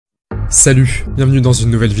Salut, bienvenue dans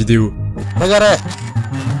une nouvelle vidéo. Regardez.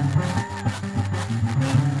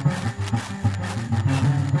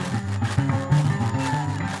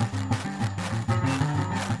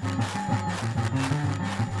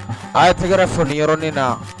 Ay tegara foni yoroni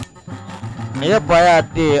na ne baya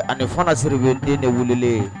de ani fana sirbe de ne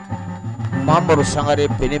wulile Madou.Sangaré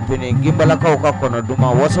peni gimbala ka kono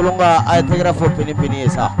duma wasolonga ay tegara fo peni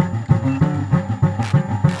esa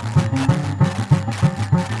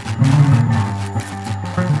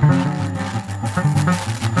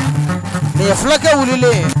ne flaka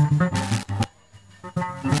wulile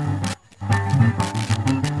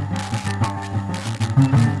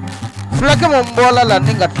flaka mombola la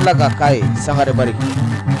ninga tlaka kai Sangaré bari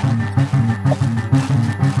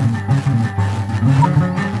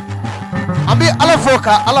ambi ala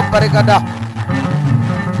foka ala barikada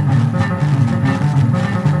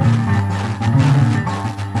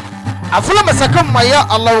afula masakam maya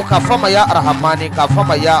Allah ka fama ya arhamani ka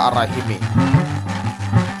fama ya arrahimi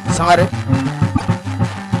Sangaré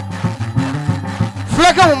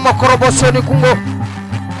flaka mo makorobo soni kungo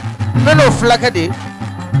meno flaka de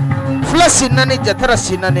fla sinani jatara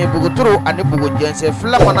sinani buguturu ani bugu jense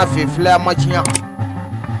fla mana fi fla machiya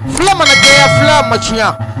fla mana geya fla machiya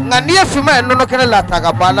ngania fima enono kene la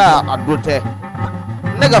taga bala adote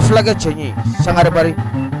nega fla ga chenyi Sangaré bari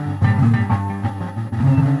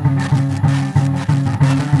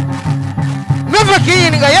meva ki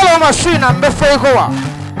ni ga yalo ma suina mbe fay ko wa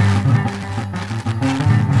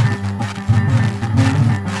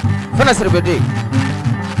fana sirbede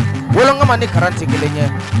wolo ngama ni karanti gelenye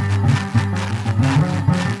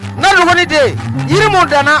nalugoni de yirimo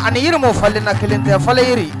dana ani yirimo falina kelente fala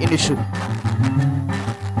yiri inishu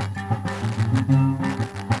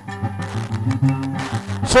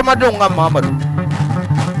soma donga Mamadou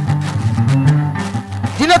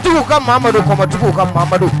dina tugu ka Mamadou koma tugu ka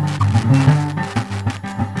Mamadou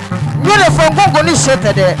nyole fongo ni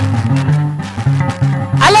sete de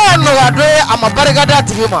ala no ado ama barigada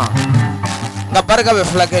tigima nga bariga be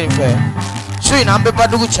flage fe suina ambe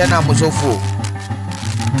Badougou chena musofu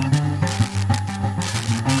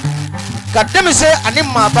kademise ani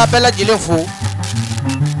maba bela jilefu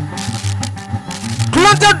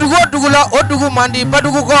klanta dugu la odugu mandi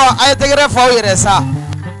Badougou ko ay tegere faw yeresa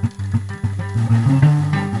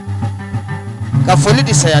ka foli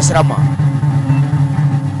di saya sirama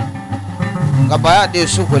ka baya de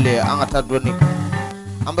sukole angata doni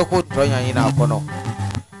ambe ko tonya ina kono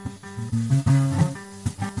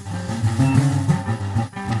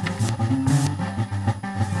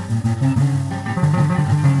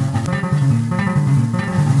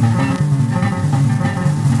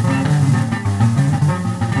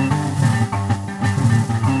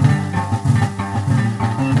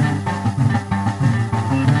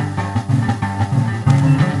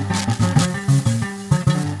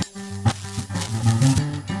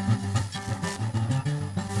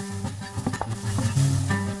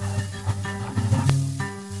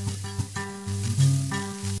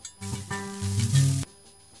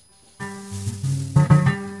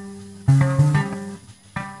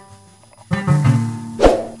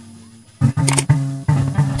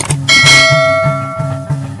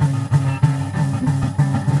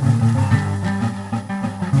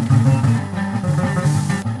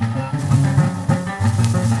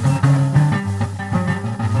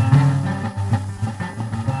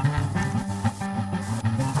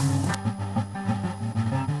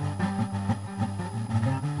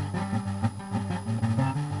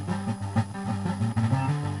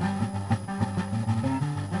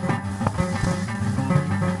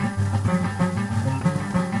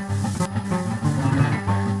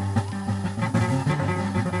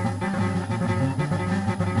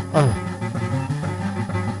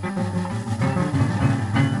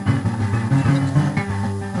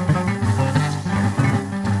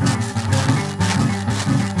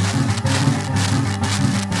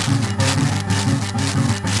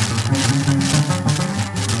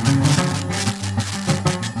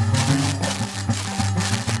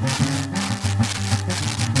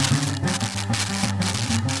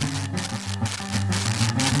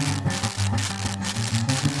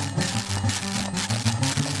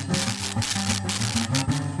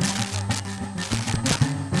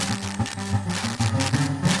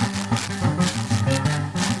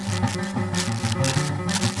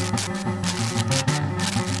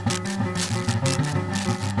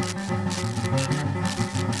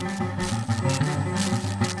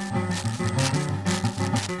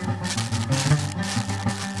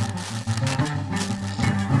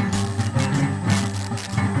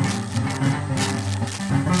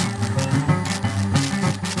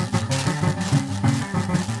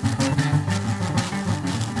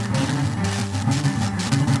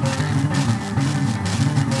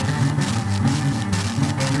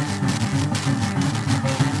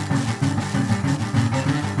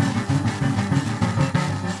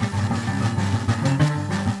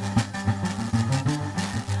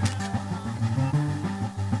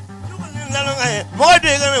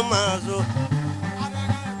Mode gana maso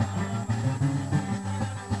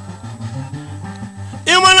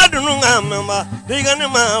Imana dununga mama Digane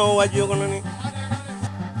ma wajogonani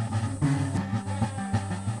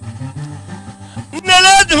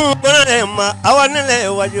Nele dununga ma Awanele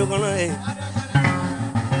wajogonani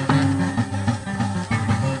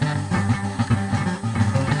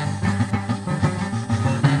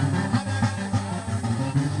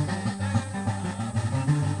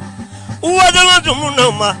Uwadana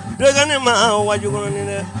dumunama Digane ma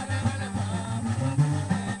wajogonani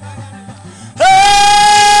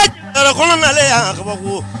Ara kono nale ya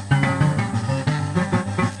kabaku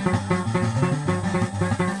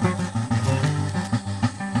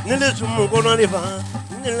Nele sumu kono difa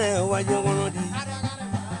Nele wajo kono di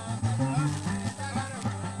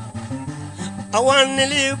Awan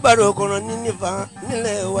nele baro kono nini fa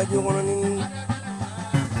Nele wajo kono nini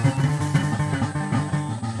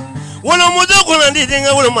Wala mudo kono di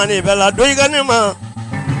dinga wala mani bela doiga nema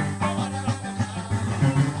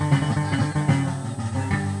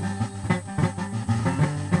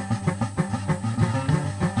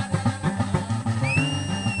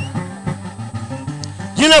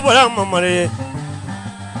Jina bola mamare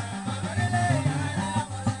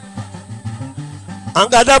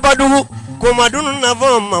Angada Badougou ko madunu na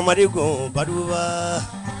vom mamare ko Badouba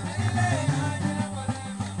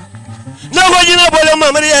Na ko jina bola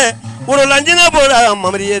mamare woro lanjina bola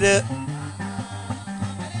mamare de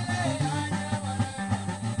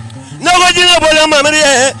Na ko jina bola mamare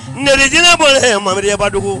ne jina bola mamare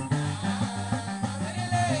Badougou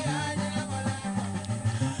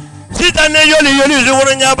Sitane yoli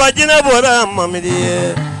zuwuru nyaba jina bora mamidi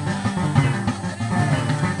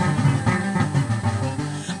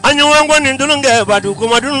Anyu wangu nindulunge badu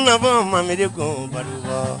kumadunu na va mamidi ko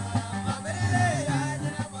Badouba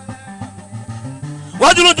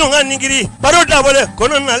Wadunu tunga ningiri baro dabole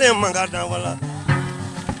kono nale mangada wala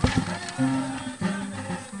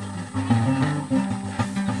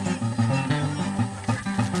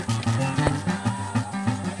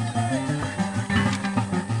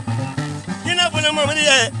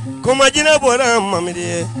Mamadiye, kuma jina bora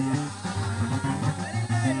mamadiye.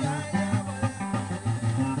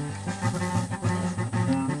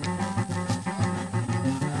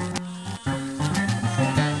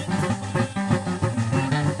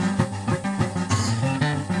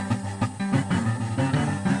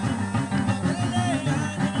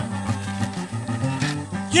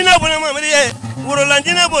 Jina bora mamadiye, urolan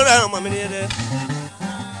jina bora mamadiye.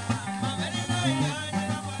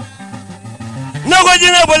 Nago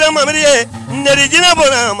jina bola mamriye neri jina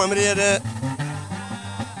bola mamriye de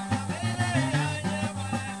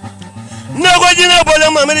Nago jina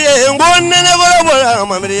bola mamriye ngonne ne bola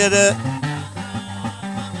mamriye de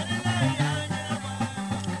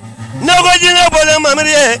Nago jina bola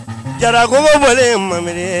mamriye jara go bola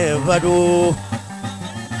mamriye Badou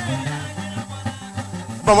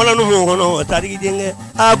Bamala no hono tarigi dinge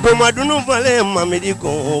agoma dunu vale mamedi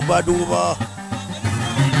ko Badouba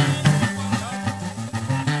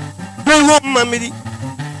Mamidi,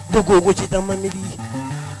 Dogo chita mamidi.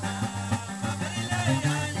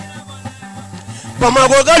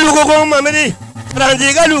 Bamago galugo mamidi,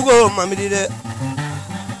 Ranji galugo mamidi de.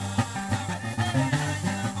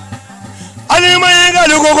 Alima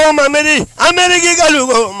galugo mamidi, Ameriki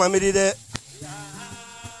galugo mamidi de.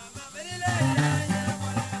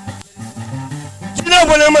 Jina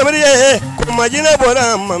bona mamidi, kuma jina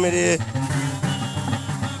bona mamidi.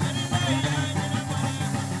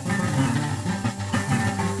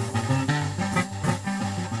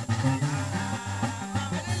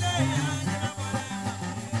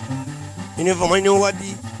 Ini fama ni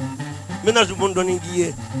wadi mena zubondo ni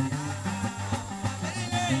giye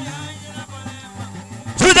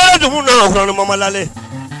Sudara zumuna ofrano mama lale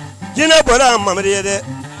Jina bora mamriye de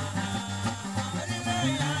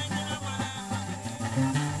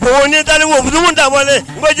Boni tali wo zumunda wale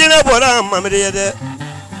ngo jina bora mamriye de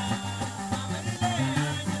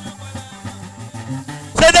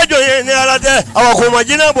Seda joye ni alate awakoma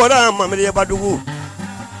jina bora mamriye Badougou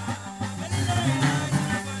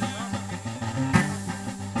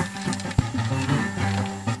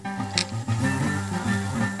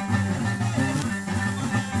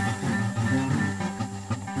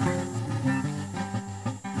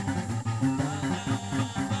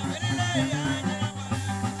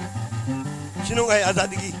Sinungai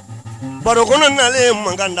azadigi baro kono nale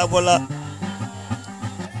manganda bola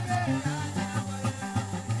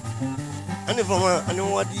ani fama ani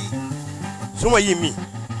wadi suma yimi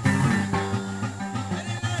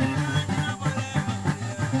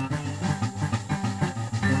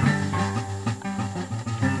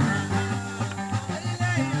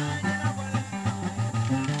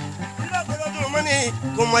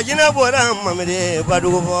ko majina bora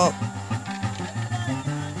Madou.Sangaré.Badougou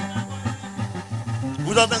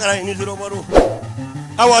Madou.Sangaré ni zuro baro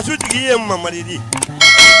awa SIDIKI Mamadi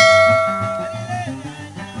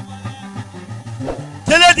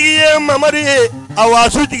SIDIKI Mamadi awa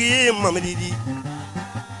SIDIKI Mamadi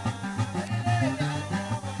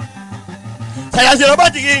saya zuro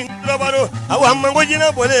batigi zuro baro awa mango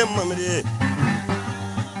jina bole Mamadi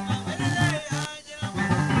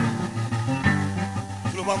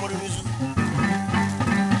zuro baro nisu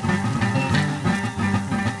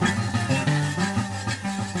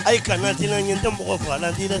ay kana tina nyenta moko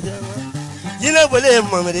fala tina jina bole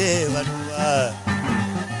Madou.Sangaré.Badougou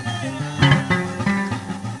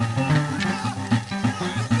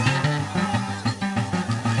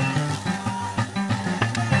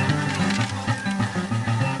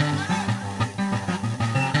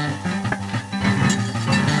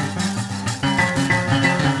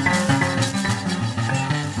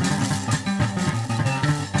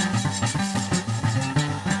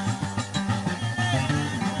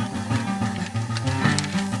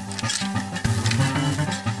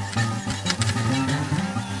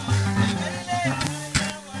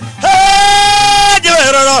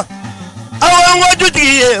awa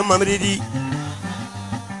SIDIKI Mamadi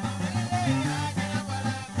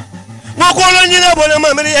ngokolo nyina bona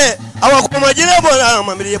Mamadi awa ko majina bona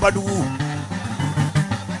Madou.Sangaré.Badougou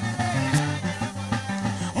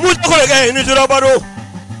muta ko ga ni zuro baro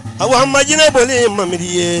awa majina bona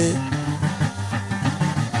Mamadi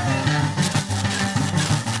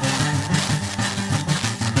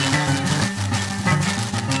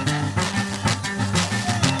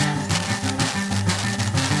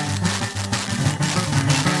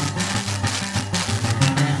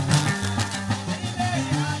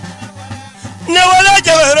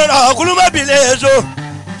kuluma bilezo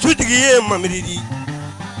SIDIKI Mamadi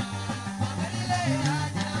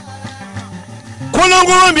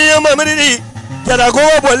kulungu mi Mamadi jara ko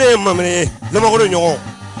bole Mamadi lama ko nyogo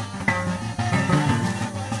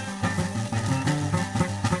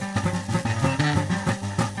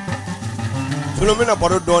fulumina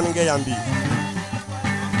baro don nge yambi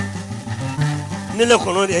nile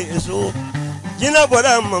kono de eso jina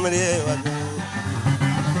bora Madou.Sangaré.Badougou